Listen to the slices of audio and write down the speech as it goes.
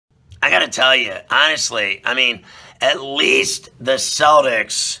got to tell you, honestly, I mean, at least the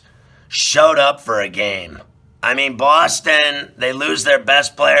Celtics showed up for a game. I mean, Boston, they lose their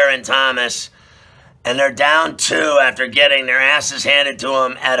best player in Thomas, and they're down 2 after getting their asses handed to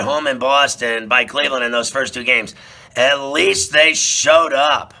them at home in Boston by Cleveland in those first 2 games. At least they showed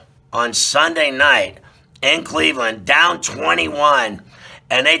up on Sunday night in Cleveland, down 21,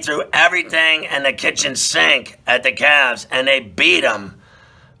 and they threw everything in the kitchen sink at the Cavs, and they beat them.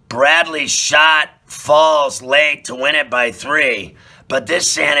 Bradley shot falls late to win it by 3, but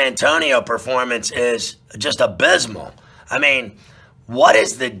this San Antonio performance is just abysmal. I mean, what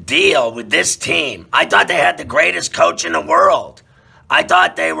is the deal with this team? I thought they had the greatest coach in the world. I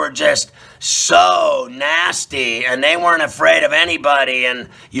thought they were just so nasty and they weren't afraid of anybody, and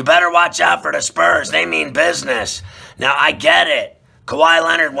you better watch out for the Spurs. They mean business. Now, I get it. Kawhi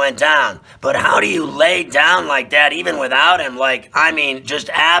Leonard went down, but how do you lay down like that even without him? Just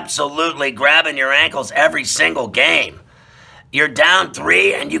absolutely grabbing your ankles every single game. You're down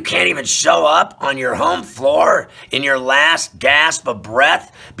 3 and you can't even show up on your home floor in your last gasp of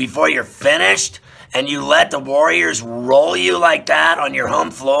breath before you're finished, and you let the Warriors roll you like that on your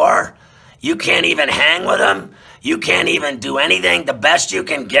home floor? You can't even hang with them? You can't even do anything? The best you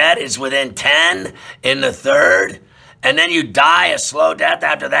can get is within 10 in the third? And then you die a slow death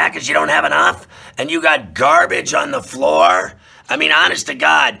after that because you don't have enough, and you got garbage on the floor? I mean, honest to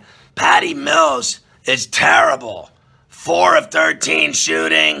God, Patty Mills is terrible. 4 of 13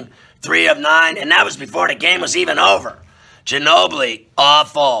 shooting, 3 of 9, and that was before the game was even over. Ginobili,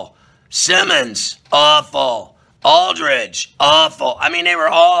 awful. Simmons, awful. Aldridge, awful. I mean, they were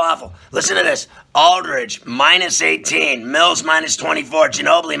all awful. Listen to this. Aldridge, minus 18. Mills, minus 24.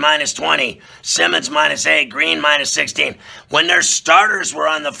 Ginobili, minus 20. Simmons, minus 8. Green, minus 16. When their starters were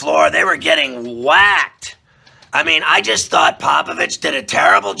on the floor, they were getting whacked. I mean, I just thought Popovich did a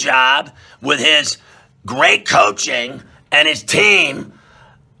terrible job with his great coaching, and his team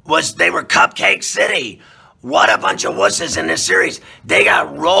they were Cupcake City. What a bunch of wusses in this series. They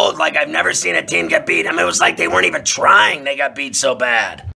got rolled like I've never seen a team get beat. I mean, it was like they weren't even trying. They got beat so bad.